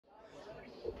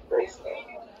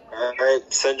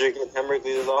Alright, Cedric and Hemrick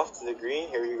lead us off to the green.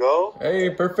 Here you go. Hey,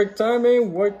 perfect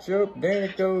timing. What's up,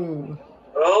 Dannicol?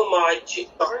 Oh my,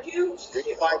 are you?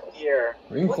 Green flag here.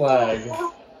 Green flag.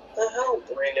 What the hell,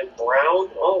 Brandon Brown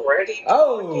already?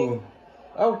 Oh,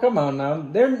 come on now.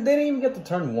 They didn't even get to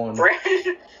turn one.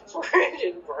 Brandon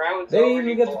Brown's They didn't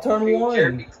even get to turn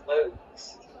one.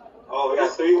 Oh, we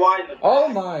got 3 wide. Oh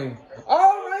my.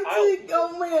 All right, Zeke.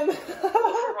 Oh man.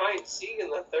 Ryan Sieg in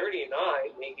the 39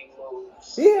 making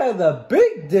moves. He had the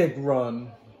big dick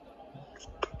run.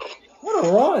 What a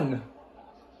run.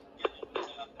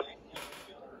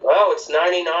 Wow, it's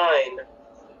 99.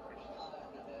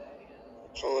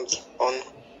 Someone's on.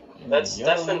 That's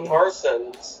Stephen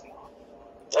Parsons.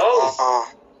 Oh,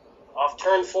 off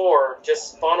turn 4,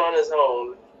 just spun on his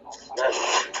own.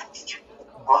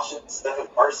 Caution, Stephen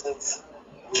Parsons.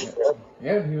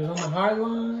 Yeah, he was on the high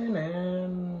line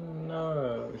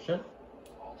and shit.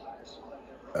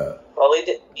 Well, he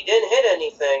didn't hit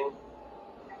anything.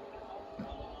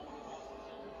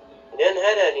 He didn't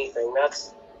hit anything.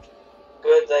 That's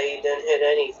good that he didn't hit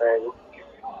anything.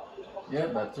 Yeah,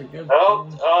 that's a good Oh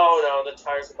thing. no, the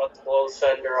tire's about to blow the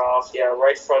fender off. Yeah,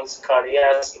 right front's cut. He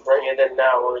has to bring it in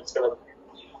now or it's going to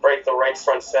break the right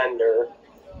front fender.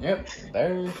 Yep,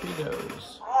 there she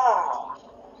goes. Ah.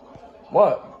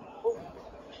 What?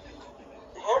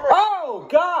 Hemrick. Oh,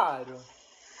 God!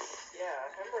 Yeah,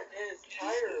 Hebert is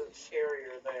tire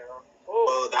carrier there.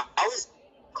 Oh, that was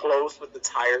close with the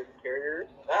tire carrier.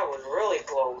 That was really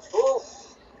close.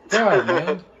 Oof. God,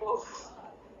 man. Oof.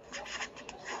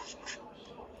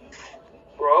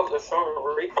 Bro, they're showing a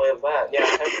replay of that. Yeah,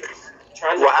 Hebert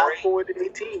trying to Wow, break. forward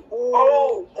 18.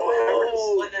 Oh,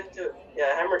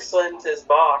 Hemrick slid into his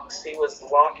box. He was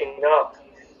locking up.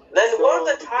 Then So, one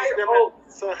of the tires.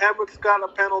 So Hemrick's got a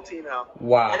penalty now.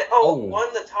 Wow. And one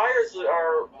of the tires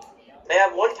are. They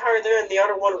have one tire there and the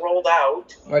other one rolled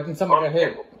out. I think somebody got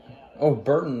hit. Oh,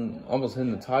 Burton almost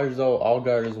hitting the tires though.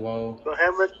 Allgard as well.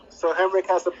 So Hemrick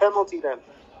has a penalty then.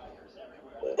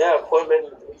 Yeah,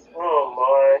 equipment. Oh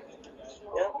my.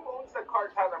 Yeah. Who's the car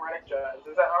Tyler Reddick drives?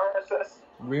 Is that RSS?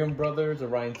 Rian Brothers or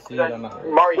Ryan Seed? I'm not.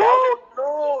 Mario. No.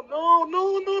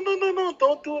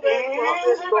 Don't do that,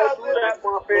 Muffin. Don't do that,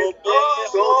 Muffin.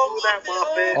 Don't do that,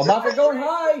 Muffin. Oh, Moffitt going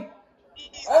high.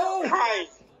 Oh. Hi.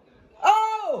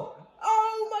 Oh.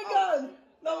 Oh my God.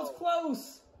 That was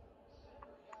close.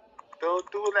 Don't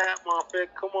do that, Muffin.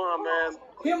 Come on, man.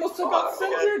 He almost took out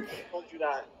Cedric. Don't do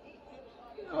that.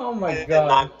 Oh my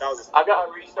God. I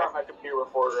gotta restart my computer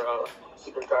before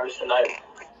Supercars tonight.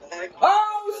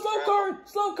 Oh,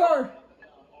 slow car.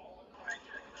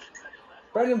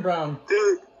 Brandon Brown.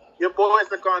 Dude, your boys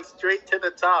have gone straight to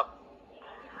the top.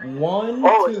 1,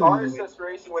 Oh, it's 2. RSS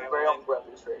Racing with Rail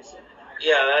Brothers Racing.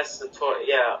 Yeah, that's the 20.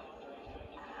 Yeah.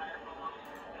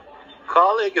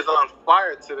 Colleague is on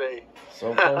fire today.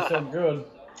 So far, so good.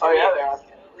 Oh yeah, they are.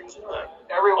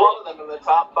 Every one of them in the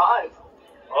top 5.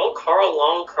 All Carl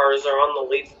Long cars are on the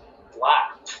lead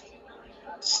flat.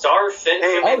 Star Fin.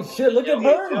 Oh shit! Look at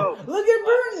Burton. Joe. Look at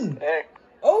Burton. Hey.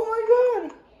 Oh my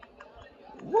God.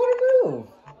 What a move.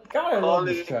 God, I love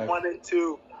this Colleague track. 1 and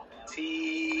 2.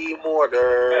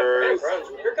 T-Motors.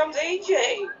 Here comes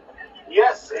AJ.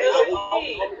 Yes.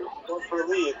 Go for the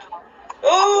lead.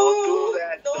 Oh!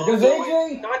 Don't Here comes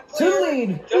AJ. Not To clear. lead.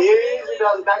 He usually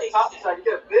does that top side. You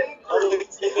get a big run.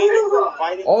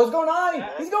 Fighting Oh, he's going high.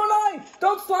 He's going high.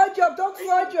 Don't slide jump.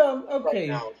 Okay.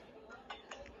 now.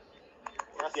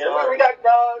 Yeah, we got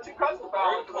 2 cousins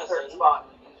about in the third spot.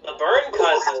 The Burn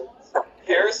cousins.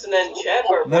 Harrison and Chet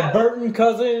were The back. Burton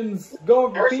cousins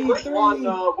going for Harrison won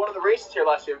P3. one of the races here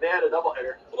last year. They had a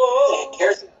doubleheader. Whoa!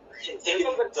 Harrison Here taking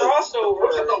comes the crossover.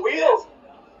 Look at the wheels.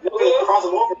 cross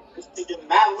him over. He's taking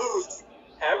mad loose.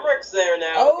 Hemrick's there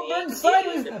now. Oh, The Burton 18.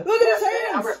 sideways. Look at his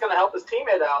hands. Hammer's going to help his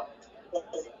teammate out.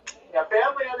 Yeah,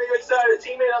 family on the inside, a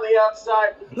teammate on the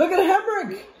outside. Look at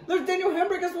Hebert. There's Daniel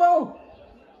Hebert as well.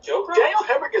 Joker? Daniel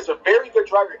Hebert is a very good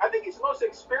driver. I think he's the most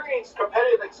experienced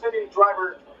competitive Xfinity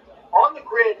driver on the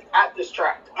grid at this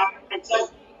track.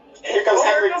 Here comes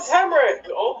Hemrick.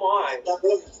 Oh my.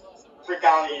 Freak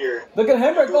out here. Look at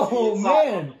Hebert. Oh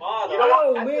man. Bottom. You know what?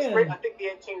 Oh, At this man. rate, I think the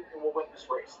 18 will win this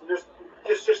race.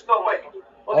 There's just no way.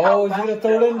 Look Oh, how is he fast gonna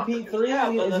throw it in he is. P3? Yeah,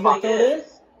 Is but he the gonna thing throw it in?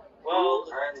 is, well,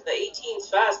 the 18's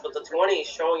fast, but the 20 is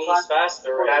showing he's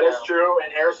faster right That now. is true,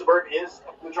 and Harrison Burton is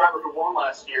the driver who won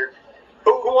last year.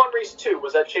 Who won race 2?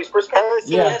 Was that Chase Briscoe?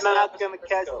 Harrison Yeah. is not going to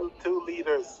catch the 2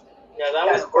 leaders. Yeah, that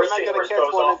Yeah, was of course, not Chase gonna Briscoe's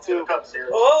catch 1 and off to the 2. Cup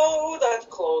Series. Oh, that's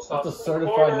close. That's a off the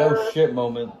certified no corner. shit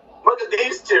moment. Look at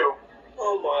these two.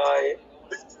 Oh my.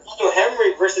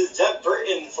 Henry versus Jeff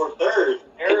Burton for 3rd.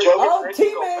 Harrison, Oh, Ready to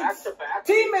go teammates! back-to-back.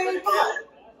 Teammates!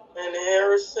 and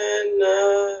Harrison,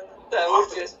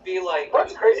 just be like...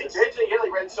 What's crazy, JJ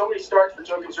Haley ran so many starts for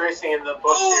Jokins Racing in the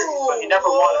Busch Series, but he never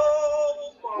won it.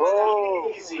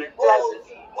 Whoa. Easy.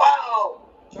 Wow.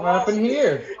 What happened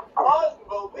here?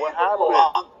 What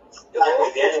happened?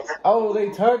 Oh, they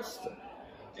touched.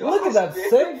 Look at that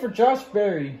save for Josh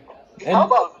Berry. How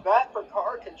And, about that for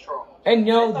car control? and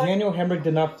no, Daniel Hemrick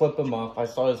did not flip him off. I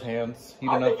saw his hands. He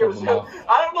did not flip him off.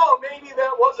 I don't know, maybe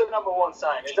that was a number one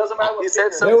sign. It doesn't matter what He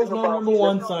said figure. There was no number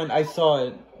one sign. I saw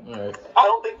it. Alright. I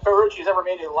don't think Ferrucci's ever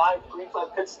made a live green flag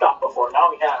pit stop before. Now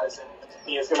he has, and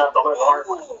he is going to have to learn the hard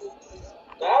way.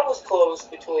 That was close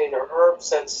between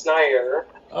Herbst and Snyder.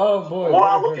 Oh boy,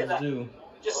 Wow, what look did at that. do?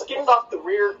 Just skimmed off the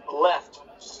rear left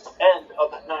end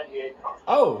of that 98 car.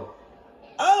 Oh!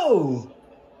 Oh!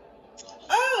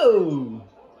 Oh!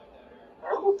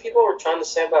 Remember what people were trying to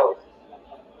say about...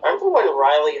 Remember when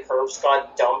Riley Herbst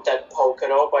got dumped at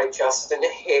Pocono by Justin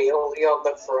Haley on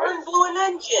the front? Blew an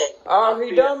engine. Oh,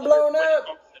 he done blown up!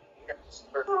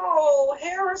 Oh,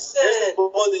 Harrison.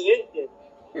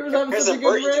 He was having such a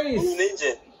good race.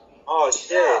 Engine. Oh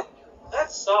shit. Yeah,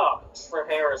 that sucks for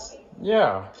Harrison.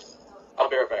 Yeah. I'll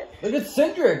be right back. Look at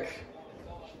Cindric.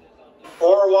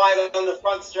 4 wide on the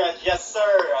front stretch. Yes, sir.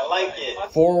 I like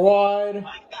it. 4 wide.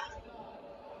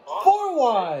 4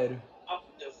 wide. Up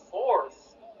to 4th.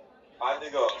 5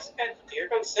 to go. Here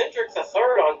comes Cindric the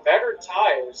 3rd on better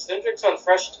tires. Cindric's on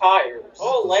fresh tires.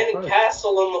 Oh, Landon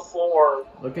Castle in the 4.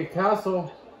 Look at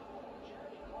Castle.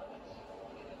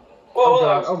 Whoa, Oh that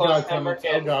god, was oh close. god, Clements.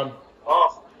 Oh god.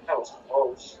 Oh, that was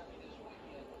close.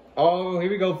 Oh, here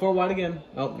we go. 4 wide again.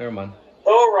 Oh, never mind.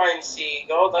 Oh, Ryan Sieg.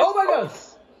 Oh, that's Oh my god.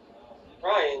 close.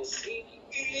 Ryan Sieg.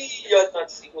 I thought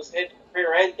Sieg was hit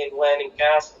rear-ending Landon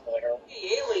Castle there.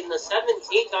 Haley in the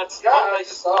 17th got Yeah, stopped I by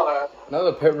just saw that.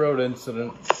 Another pit road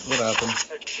incident. What happened?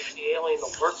 Haley in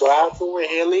the worst. What happened with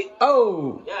Haley?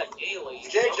 Oh! Yeah, Haley.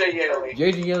 JJ Haley.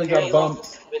 JJ Yeley got bumped.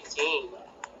 17.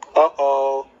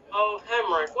 Uh-oh. Oh,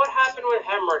 Hemrick. What happened with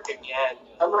Hemrick again?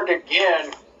 Hemrick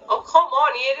again. Oh, come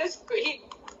on. He is. He.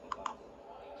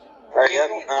 Back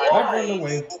on the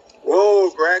way. Whoa,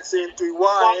 Gregson 3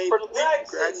 wide.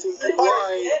 Gregson. Gregson 3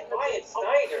 wide. Hit Wyatt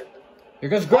Snyder. Here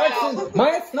goes Gregson.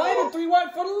 Myatt Snyder 3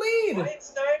 wide for the lead. Wyatt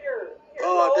Snyder.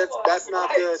 Oh, that's not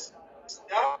good.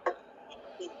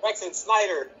 Gregson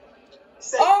Snyder.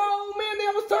 Oh man, they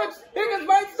almost touched. Here goes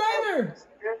Myatt Snyder.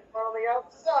 On the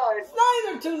outside.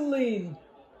 Snyder to the lead.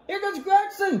 Here goes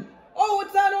Gregson. Oh,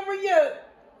 it's not over yet.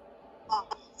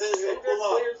 Cindric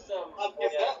clears them.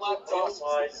 If that lap toss-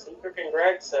 Cindric and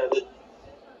Gregson.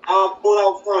 Pull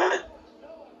out front.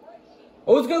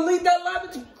 Oh, it's gonna lead that lap.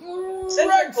 It's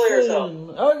Cindric clears Gregson.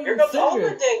 them. Oh, Here you're comes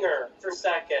Cindric. Allmendinger for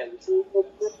second.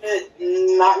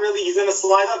 Not really. He's gonna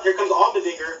slide up. Here comes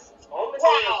Allmendinger. Allmendinger.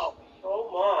 Wow. Oh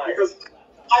my. Here comes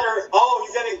Snyder. Oh,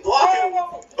 he's getting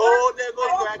blocked. Oh, there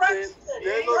goes Gregson.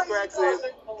 There goes Gregson.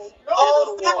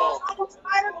 Oh, the wall.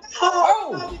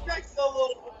 Oh.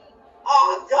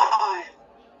 Oh, God.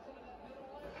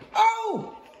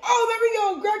 Oh. Oh, there we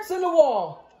go. Gregson the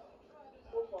wall.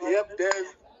 Yep, there's.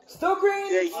 Still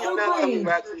green. Yeah, he's Still not coming green.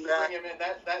 back from Bring that. him in.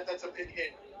 That's a big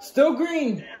hit. Still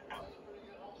green.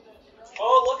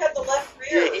 Oh, look at the left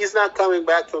rear. Yeah, he's not coming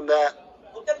back from that.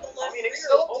 Look at the left rear. it's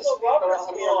still Oh, the rubber's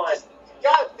gone. You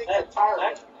gotta think the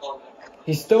tire.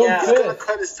 He's still Yeah. in He's gonna fifth.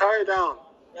 cut his tire down.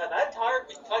 Yeah, that tire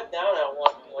was cut down at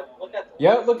one point. Look at the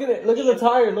Yeah, look at it. Look at the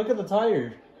tire. Look at the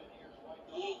tire.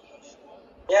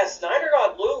 Yeah, Snyder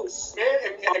got loose.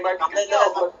 It might be good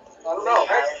now, but I don't know.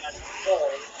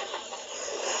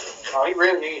 Oh, he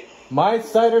really needs. Myatt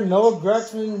Snyder, Noah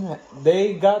Gregson,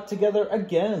 they got together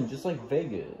again, just like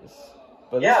Vegas.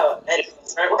 But Yeah, and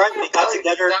Right, they got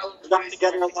together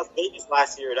in Las Vegas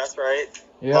last year. That's right.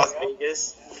 yeah. Las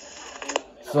Vegas.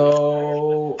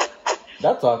 So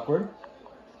that's awkward.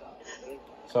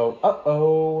 So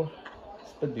I'm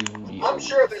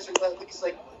sure there's at least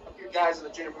like a few guys in the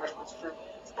junior motorsports group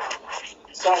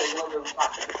deciding whether or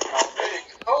not to get out.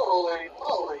 Holy.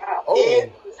 Oh,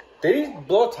 did he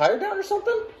blow a tire down or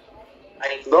something?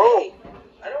 I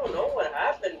don't know what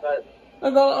happened, but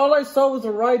Like, all I saw was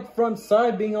the right front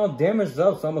side being all damaged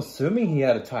up, so I'm assuming he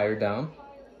had a tire down.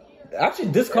 Actually,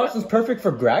 this caution's perfect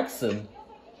for Gregson.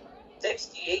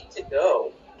 68 to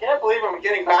go. Can't believe I'm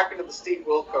getting back into the Steve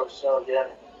Wilkos show again.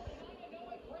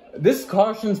 This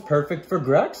caution's perfect for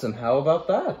Gregson. How about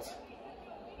that?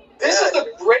 This is a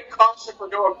great caution for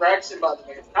Noah Gregson, by the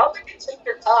way. How they can take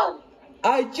their time.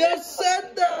 I just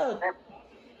said that!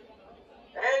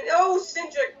 And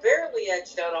Cindric barely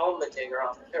edged out Allmendinger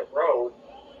off the pit road.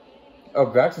 Oh,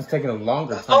 Gregson's taking a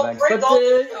longer time Oh, than Greg expected.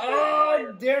 Golding.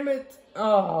 Oh, damn it.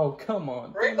 Oh, come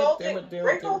on. Greg Damn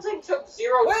it. Golding took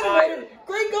 0 Wait a tires. minute.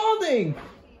 Greg Golding.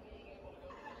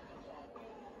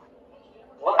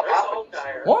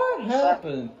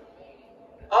 happened?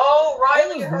 Oh,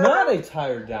 Riley It was Herbert. not a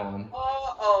tire down.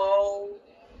 Uh-oh.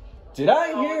 Did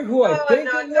I hear who I think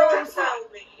it No, was? tell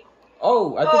me.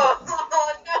 Oh, I think.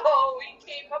 Oh, no, he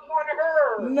came up on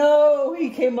her. No, he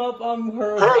came up on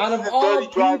her out of all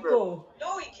people.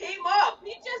 No, he came up.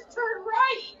 He just turned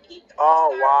right.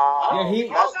 Oh, wow.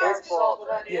 Yeah, That's his fault.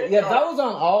 Yeah, that was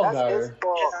on That's his Allgaier.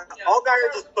 fault. Yeah,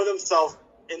 Allgaier just put himself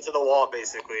into the wall,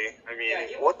 basically. I mean,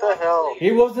 What the hell?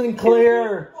 He wasn't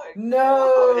clear.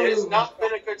 No. It has not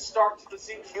been a good start to the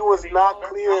season. He was not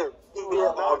clear.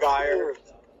 Allgaier.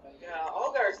 Yeah,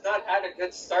 Allgaier's not had a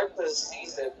good start to the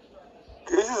season.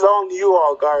 This is on you,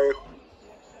 Allgaier.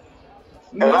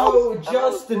 No,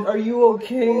 Justin, are you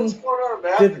okay? What's going on,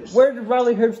 man? Where did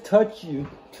Riley Herbst touch you?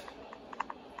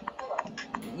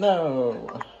 No.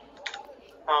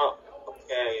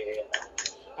 Okay.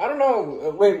 I don't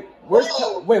know. Wait, why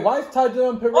is Ty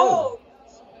Dillon pit road? Oh,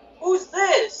 who's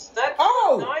this? That's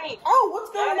Oh, nice.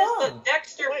 what's going That is on? the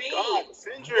Dexter Bean.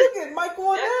 Look at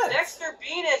Michael Annette. Dexter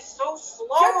Bean is so slow.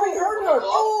 Jeffrey Earnhardt.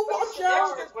 Oh, watch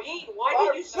out. Dexter Bean, why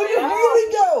did you say Look at that?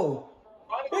 Haley go.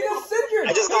 He got Cindric.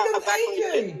 I just He got got back from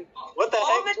AJ. What the heck?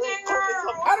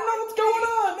 I don't know what's going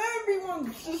on.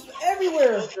 Everyone's just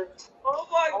everywhere. Oh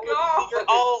my god.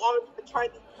 Oh, I'm trying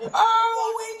to.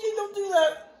 Oh, AJ, don't do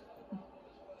that.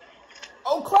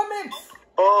 Oh, Clements.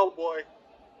 Oh, boy.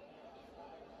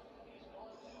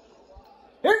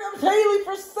 Here comes Haley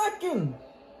for second.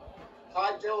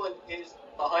 Todd Dillon is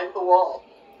behind the wall.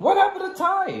 What happened to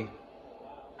Ty?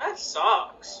 That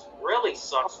sucks. Really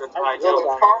sucks for Ty Dillon.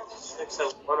 Dillon. 6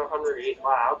 of 108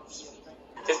 laps.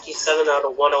 57 out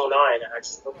of 109,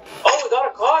 actually. Oh, we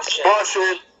got a caution.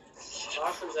 Caution.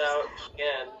 Caution's out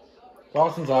again.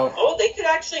 Dawson's out. Oh, they could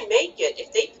actually make it.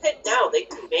 If they pit now, they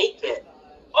could make it.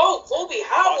 Oh, Colby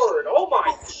Howard. Oh,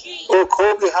 my jeez. Oh,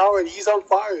 Colby Howard, he's on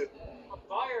fire.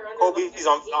 Fire under Colby's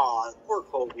on. Aw, poor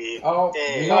Colby. Oh,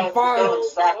 Dang. he's on fire.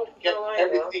 Dillon's back to get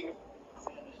everything.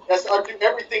 Yes, undo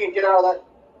everything and get out of that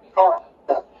car.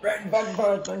 Red button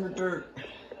fire, thunder dirt.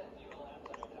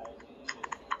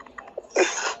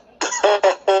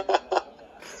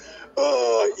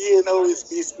 Oh, Ian always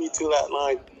beats me to that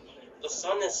line. The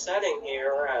sun is setting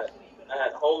here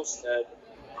at Homestead.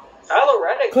 Tyler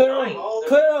Reddick. Clear him. Nice.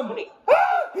 Clear him. 20. Ah,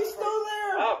 he's still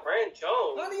there. Ah, Brandon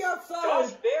Jones. On the Josh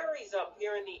outside. Berry's up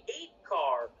here in the 8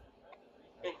 car.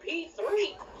 In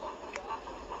P3.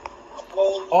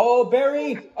 Oh,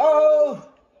 Barry. Oh.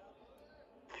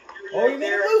 Oh, you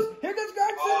made him loose. Here comes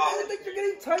Gregson. I think you're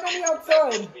getting tight on the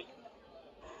outside.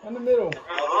 On the middle. On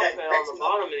the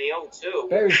bottom of the 0-2.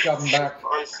 Barry's dropping back.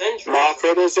 On Century.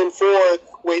 Lawford is in fourth.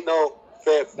 Wait, no,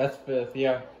 fifth. That's fifth,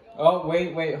 yeah. Oh,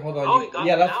 wait, hold on. Oh, he got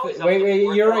yeah, that's now he's fifth. up Wait, to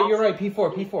fourth you're now. right.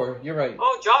 P4. You're right.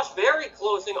 Oh, Josh Berry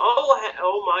closing.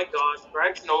 Oh my gosh.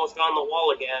 Gregson almost got on the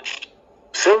wall again.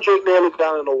 Cindric nearly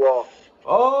down in the wall.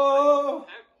 Oh.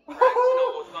 Gregson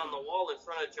almost got on the wall in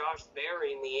front of Josh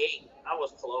Berry in the 8. That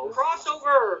was close.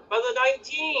 Crossover by the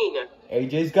 19.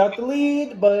 AJ's got the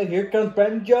lead, but here comes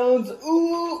Brandon Jones.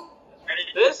 Ooh.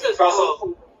 This is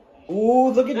close. Ooh,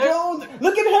 look at Jones.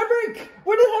 Look at Hebert.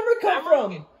 Where did Hebert come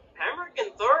from? Hemrick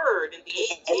in third in the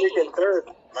 18. Cindric in third.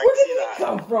 Where did he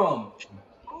come from?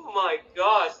 Oh my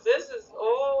gosh, this is,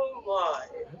 oh my.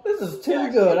 This is too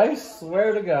good. I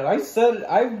swear to God. I said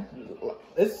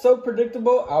it's so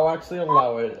predictable. I'll actually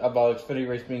allow it about Xfinity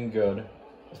race being good,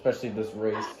 especially this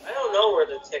race. I don't know where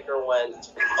the ticker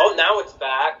went. Oh, now it's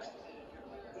back.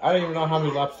 I don't even know how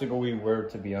many laps to go we were,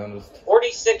 to be honest.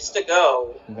 46 to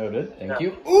go. Noted. Thank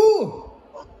you. Ooh.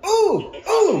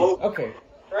 Okay.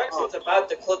 Gregson's about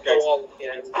to clip the wall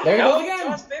again. There he goes again.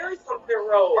 Josh Berry's on pit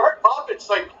road. Hard pop, it's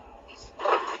like...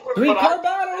 Three-car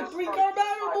battle,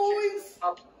 boys.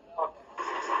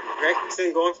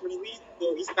 Gregson going for the lead.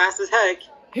 So he's fast as heck.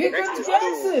 Here comes Gregson's still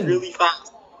Jackson. really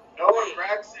fast. No,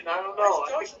 Gregson, I don't know. I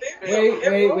Josh think-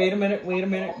 Berry. Wait a minute.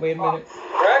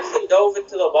 Gregson dove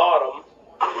into the bottom.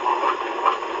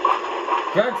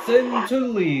 Jackson to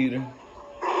lead. Is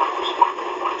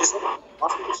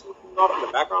Austin just looking off in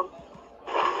the background?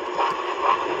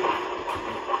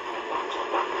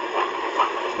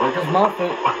 Here comes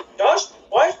Moffitt.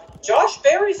 Josh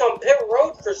Berry's on pit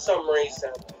road for some reason.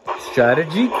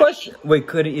 Strategy question? Wait,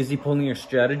 is he pulling your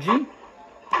strategy?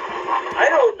 I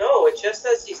don't know. It just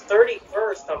says he's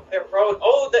 31st on pit road.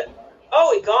 Oh,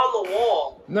 he got on the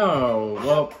wall. No,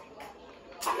 well,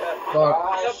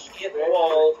 fuck. Yep, hit the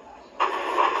wall.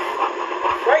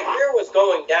 Right rear was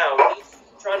going down. He's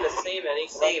trying to save it, and he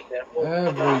saved it.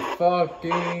 Every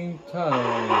fucking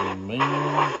time,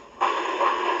 man.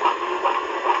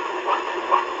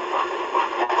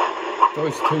 It's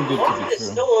always too good to Austin be is true.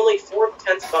 still only 4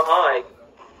 tenths behind.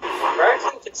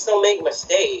 Gregson can still make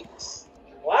mistakes.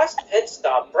 Last pit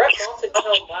stop, Brett Moffitt's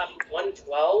on lap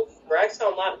 112, Greg's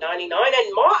on lap 99,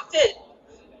 and Moffitt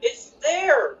is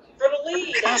there for the lead.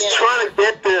 He's trying to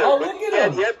get there. Oh, look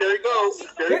at him. Yep, there he goes.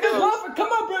 There he Here goes goes. Moffitt. Come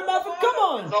on, Brett Moffitt. Come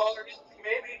on.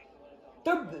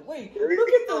 Maybe. Wait, There he look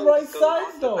at the goes. right So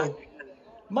sides, though.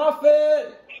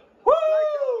 Moffitt.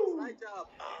 Woo! Nice job.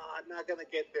 Not gonna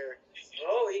get there.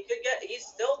 Oh, he's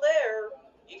still there.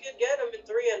 You could get him in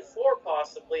 3 and 4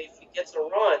 possibly if he gets a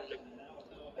run.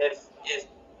 If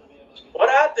what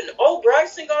happened? Oh,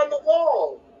 Bryson got on the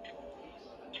wall.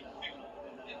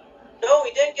 No,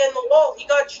 he didn't get in the wall. He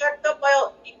got checked up by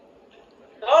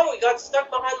he got stuck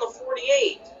behind the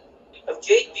 48 of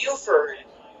Jake Buford.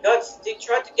 He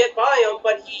tried to get by him,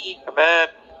 but he Come in.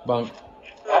 Bunk.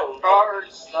 That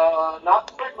car's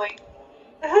not friendly.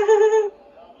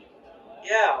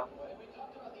 Yeah.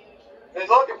 Hey,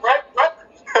 look at Brett.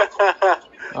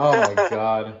 Oh my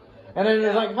god. And then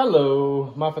it's like,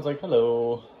 hello. Moffitt's like,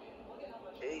 hello.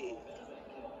 Hey.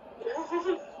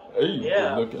 Hey,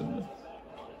 Yeah. good looking.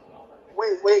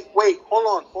 Wait.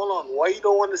 Hold on. Why you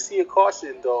don't want to see a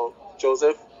caution, though,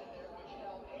 Joseph?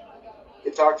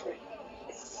 You talk to me.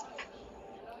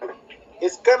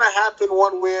 It's gonna happen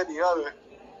one way or the other.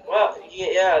 Well,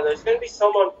 yeah, there's going to be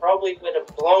someone probably with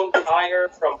a blown tire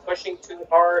from pushing too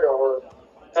hard or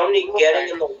somebody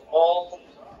getting in the wall.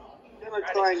 He's gonna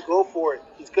try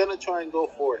and go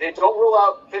for it. Hey, don't rule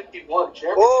out 51.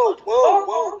 Jeremy. Whoa.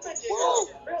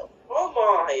 Oh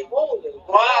my, holy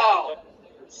Wow.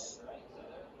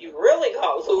 You really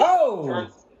got loose. Oh!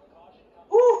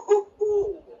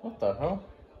 Ooh. What the hell?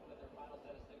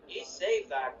 He saved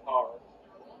that car.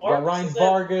 Got Ryan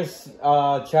Vargas,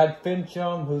 Chad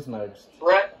Fincham. Who's next?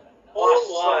 Brett.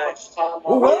 Oh,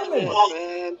 Oh, wait a minute.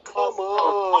 Man, come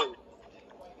on.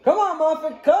 Come on,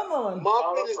 Moffitt. Come on.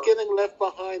 Moffitt is getting left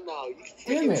behind now. You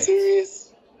Damn freaking it.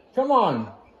 serious? Come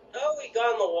on. Oh, he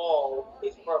got on the wall.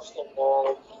 He's brushed the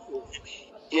wall.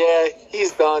 Yeah,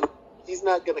 he's done. He's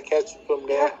not gonna catch it from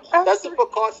there. That's if a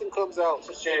caution comes out. It's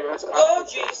a shame. Oh,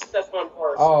 jeez, that's one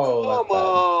person. Oh, Come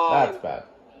on. that's bad.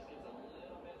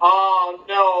 Oh,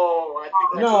 no. I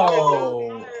think No.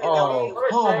 Oh,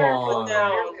 come Here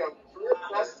on. we go.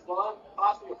 That's one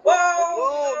possible.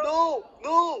 Whoa!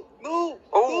 No.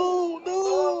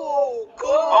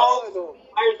 Come on.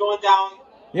 Tires going down.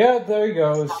 Yeah, there he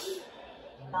goes.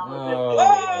 Oh, Whoa! my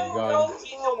No, God.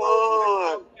 he's Come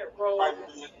on.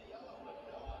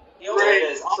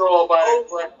 Great control by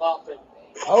Brett Moffitt.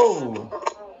 Oh,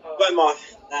 But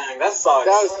dang, that sucks.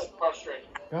 That's frustrating.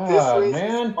 God,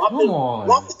 man. Come on.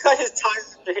 Moffitt cut his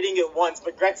tires after hitting it once,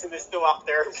 but Gregson is still out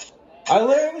there. I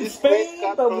learned in This race Spain,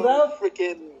 got but from without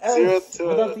freaking 0 S. to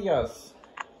Without the S.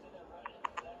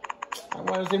 I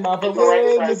want to see Moffitt Correct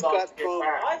win. size on got to get from-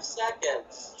 back. 5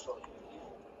 seconds.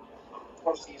 Of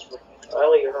course he's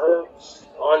Riley Herbst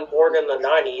on board in the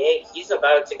 98. He's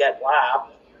about to get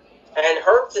lapped. And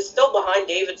Herbst is still behind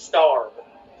David Starr.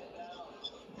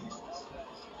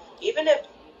 Even if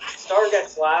Starr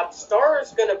gets lapped, Starr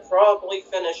is going to probably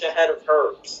finish ahead of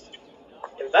Herbst.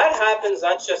 If that happens,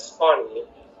 that's just funny.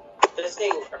 This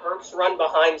thing, Herbst run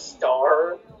behind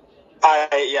Starr.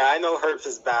 I know Herbst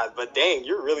is bad, but dang,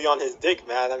 you're really on his dick,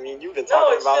 man. I mean, you've been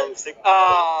talking it's about just- him 6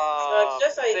 So it's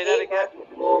just I say that hate again.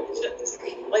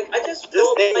 I just This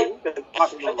feel thing, like you've been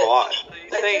talking about a lot.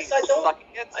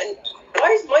 why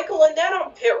is Michael Annette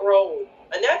on pit road?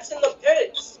 Annette's in the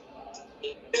pits.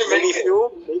 Maybe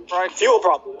fuel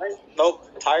problem, right? Nope,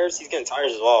 tires. He's getting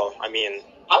tires as well. I mean,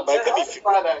 I'm but it could be.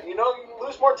 by that. You know, you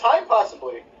lose more time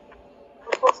possibly.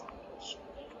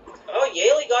 Oh,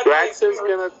 Yaley got Braxton's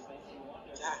gonna.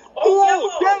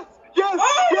 Oh, yes.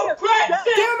 Oh,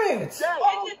 Braxton! Damn it! It's a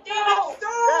David Starr!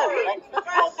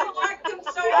 Braxton whacked him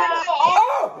so bad.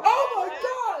 Oh my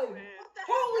God!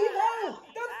 Holy hell!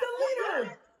 That's the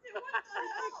leader!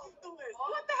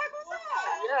 What the heck was that?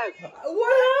 Yes.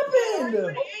 What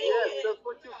happened? Yes, that's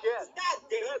what you get. That's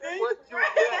what you get.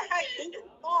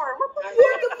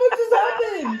 What the fuck just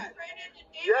happened?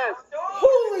 Yes.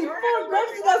 Holy fuck!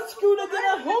 Braxton got screwed up in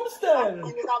a homestead.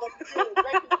 He was on the field,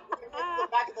 right in the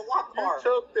back of the lock car. You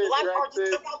choked it, The lock car Braxton.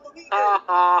 just took out the leader.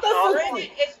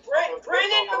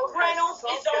 Brendan McReynolds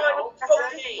is on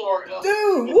cocaine.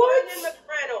 Dude, Brendan what?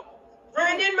 McReynolds.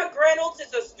 Brendan McReynolds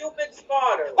is a stupid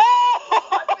spotter.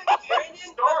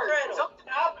 Brendan McReynolds.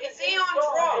 Is he on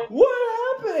drugs? What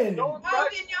happened? How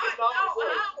did you not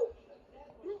know?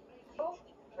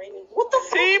 What the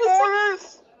fuck?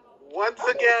 Borders. Once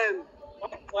again.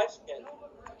 One question.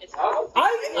 It's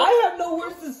I have no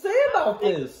words to say about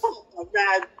this.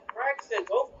 Man, Braxton.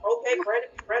 Okay, Brendan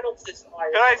McReynolds is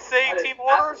fired. Can I say team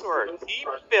orders or team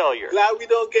failure? Glad we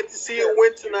don't get to see you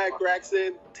win tonight,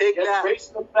 Gregson. Take that.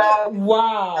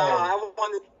 Wow.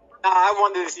 I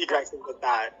wanted to see Gregson with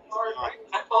that.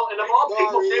 And of all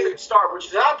people, David Starr, which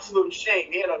is an absolute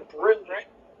shame. He had a brilliant.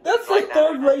 That's the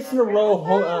third race in a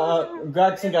row.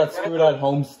 Gregson got screwed at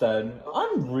Homestead.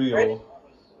 Unreal.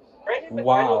 Brandon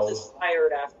Wow. McReynolds is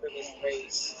fired after this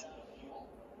race.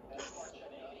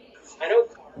 I know.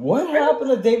 What happened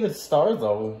to David Starr,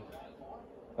 though?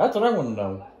 That's what I want to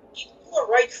know. He's the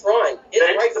right front. It's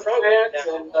right front right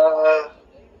now. And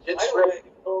it's ready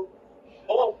to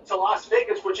go to Las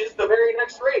Vegas, which is the very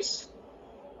next race.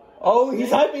 Oh, he's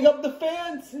hyping up the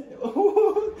fans.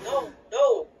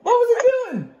 No. What was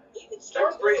he doing? David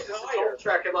Starr blew race a is a tire. home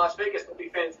track in Las Vegas. There'll be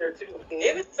fans there too.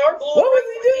 David Starr blew What a was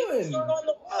he tire. doing? David Starr on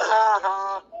the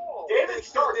wall. David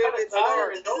Starr cut a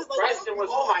tire, and Gregson was.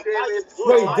 Oh my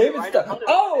God! Wait, David Starr.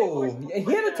 Oh, he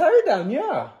had a tire down,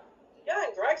 yeah. Yeah,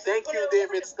 and Gregson. Thank put you, it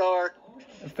David Starr.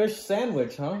 A fish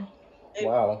sandwich, huh? Hey,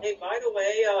 Wow. Hey, by the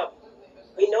way,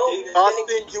 we know.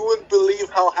 Austin, you wouldn't believe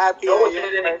how happy No one I did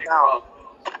am right anything now. wrong.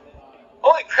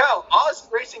 Holy cow! Oz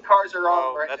racing cars are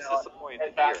on right that's now. disappointing.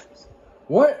 And backwards.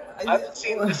 What? I haven't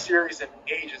seen this series in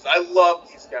ages. I love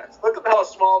these guys. Look at how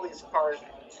small these cars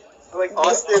are. Like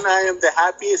Austin, I am the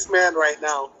happiest man right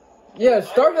now. Yeah,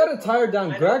 Starr got a tire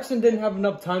down. Gregson didn't have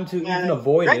enough time to even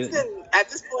avoid it. Gregson, at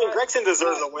this point, Gregson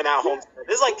deserves a win at home.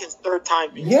 This is like his third time.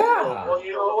 Yeah. Well,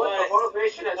 you know what? The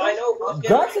motivation is. I know. who's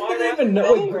getting Gregson fired didn't even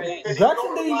after know. this Wait, race.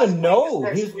 Gregson didn't even know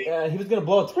he was gonna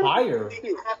blow a tire. He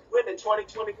have to win in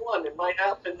 2021. It might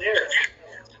happen there.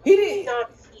 He I did didn't.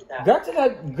 not see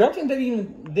that. Gregson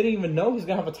didn't even know he was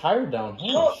gonna have a tire down.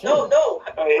 Holy shit. No.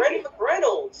 Freddie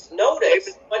McReynolds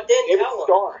noticed, but didn't David tell him.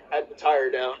 Starr had the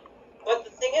tire down. But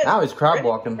the thing is, Now he's crab Freddie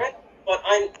walking. But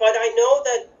I know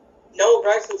that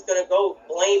Gregson's gonna go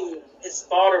blame his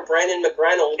spotter Brandon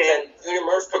McReynolds and Junior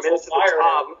Merskowitz will fire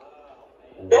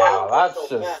him. Wow, that's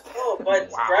just. No,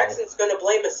 but Wow. Gregson's gonna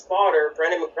blame his spotter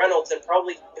Brandon McReynolds, and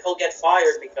probably he'll get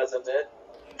fired because of it.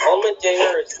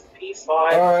 Allmendinger is P5.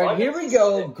 All right, here we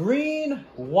go. Green,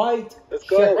 white, Let's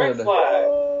go. Red checkered. flag.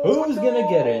 Who's gonna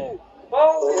get it?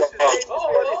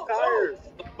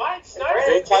 Mike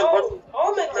Snyder.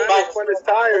 Allmendinger. Back when it's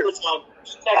tired.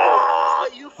 Ah,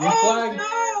 you flag.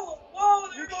 No! Whoa,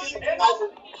 they're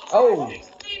going Oh.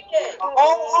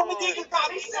 Allmendinger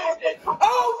got me.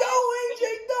 Oh no, AJ,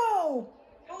 no!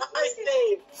 Nice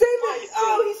save. Save it!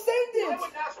 Oh, he saved Why it!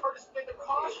 would NASCAR display the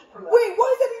caution for that? Wait, why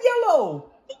is that yellow?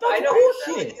 I That's know.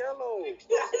 bullshit. Yellow.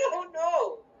 I don't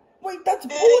know. Wait, that's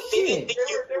bullshit.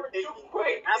 They were too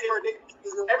quick.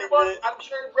 Everyone, I'm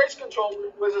sure race control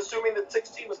was assuming that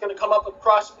 16 was going to come up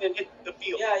across and hit the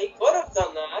field. Yeah, he could have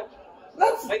done that.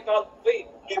 That's I thought, wait.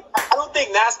 I don't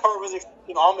think NASCAR was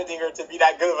expecting Allmendinger to be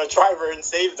that good of a driver and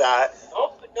save that.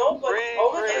 No, but Great,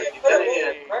 Allmendinger great. could have made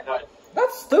it. Correct.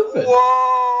 that's stupid.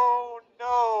 Whoa,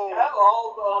 no. Yeah,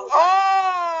 all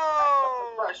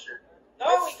Oh! pressure.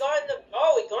 No, he got in the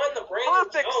Brandon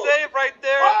Perfect Jones. save right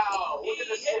there. Wow, look at He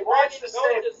this. hit Watch Brandon the Jones.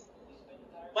 save. Just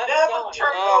let it Never go. turn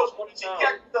Oh. those once you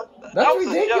get the. That's That was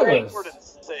a Jeff ridiculous. Gordon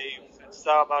save. It's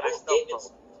about That his was David-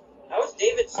 stuff. How is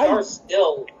David Starr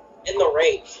still in the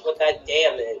race with that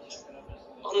damage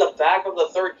on the back of the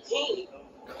 13?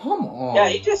 Come on. Yeah,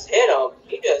 he just hit him.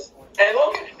 He just. And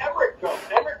look at Hebert go.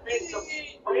 Hebert made some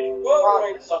great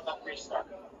progress on that restart.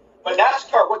 But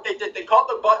NASCAR, what they did, they called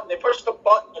the button, they pushed the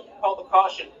button and called the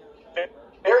caution.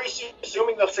 Very soon,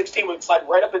 assuming the 16 would slide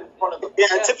right up in front of them. Yeah,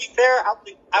 to be fair,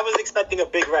 I was expecting a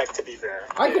big wreck, to be fair.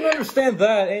 I can understand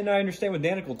that, and I understand with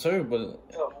Dannicol too, but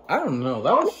I don't know.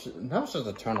 That was just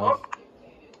a turn off.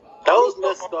 That was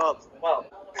messed up. Well,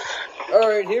 All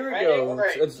right, here we go.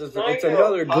 It's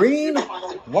another green,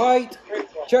 white,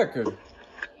 checkered.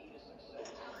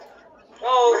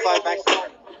 oh, Slide back.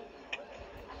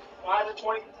 5 to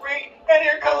 23, and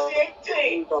here comes the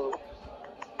 18.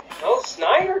 no,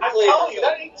 Snyder, I'm please. telling you,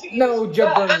 that 18. No,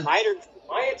 Jeff Burton. Snyder.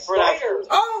 Wyatt For that Snyder.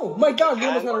 Oh my God, we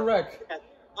almost had a wreck.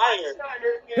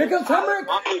 Snyder. Here comes Hemrick.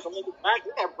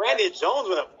 Look at Brandon Jones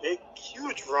with a big,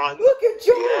 huge run. Look at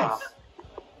Jones.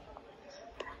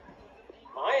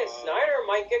 Wyatt Snyder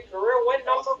might get career win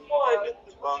number 1.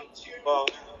 Well,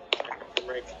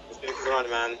 it's been a good run,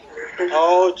 man.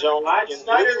 Oh, Jones.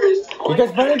 Snyder is. Here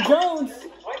comes Brandon Jones.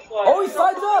 White flag. Oh, he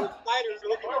slides up. Snyder's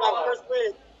looking for that first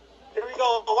win. Here we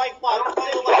go, a white flag.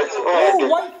 Oh,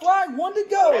 white flag, one to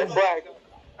go. Kind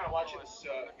of watching this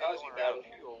Ozzy battle.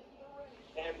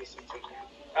 And this one, too.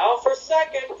 Out for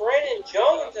second, Brandon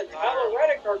Jones and Tyler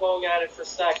Reddick are going at it for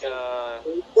second.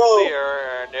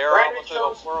 Clear, and they're almost going to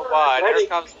go for a wide. Here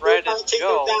comes Brandon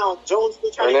Jones. Jones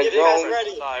will try to get Jones his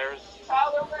ready. tires.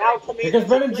 Now coming Here comes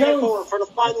Brennan Jones. for the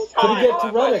final Could time. he get to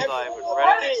Reddick?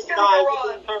 Reddick's gonna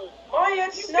run. Maya Here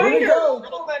we Snyder. go.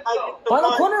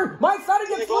 Final corner. Mike Snyder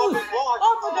gets loose.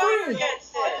 Off of 3.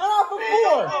 Gets And it. off of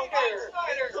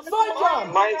 4. Side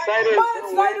jump. Mike Snyder. Mike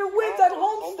Snyder wins at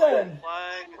Homestead.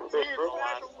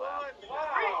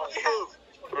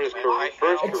 First career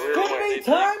Xfinity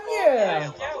time,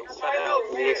 yeah.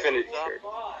 Xfinity shirt.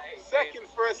 Second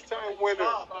first-time winner.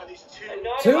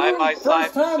 2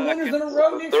 Side-by-side first-time winners in a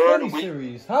row in the Xfinity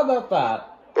Series. How about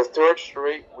that? The third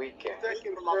straight weekend.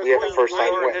 We have a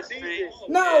first-time winner.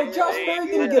 No, Josh Berry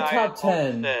didn't get top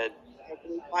 10. It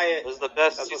was the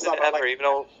best season ever, even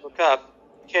though the Cup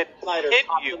continues.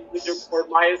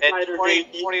 In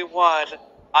 2021,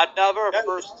 another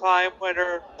first-time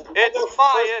winner. It's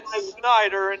Maya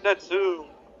Snyder in the 2.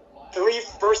 3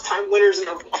 first-time winners in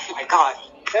a... Oh, my God.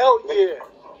 Hell yeah.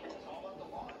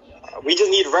 We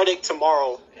just need Reddick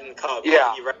tomorrow in the Cup.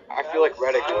 Yeah, I feel like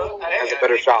Reddick has a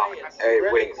better shot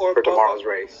at winning for tomorrow's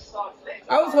race.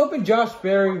 I was hoping Josh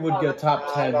Berry would get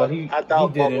top 10, but he I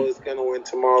thought Bubba didn't. was going to win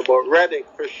tomorrow, but Reddick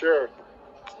for sure.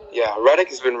 Yeah, Reddick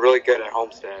has been really good at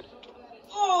Homestead.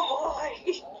 Oh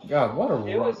my! God, what a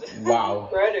run. Wow.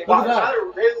 Reddick. Look at that.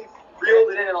 Tyler really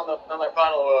reeled it in on the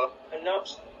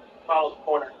final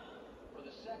corner.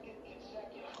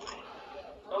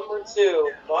 Number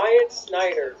 2, Wyatt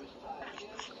Snyder.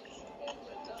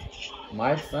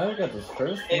 Mike Snyder got his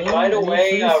first And win by the in the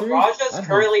way, Xfinity Series Raja's at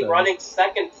currently Homestead. running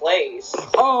second place.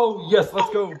 Oh, yes, let's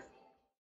go.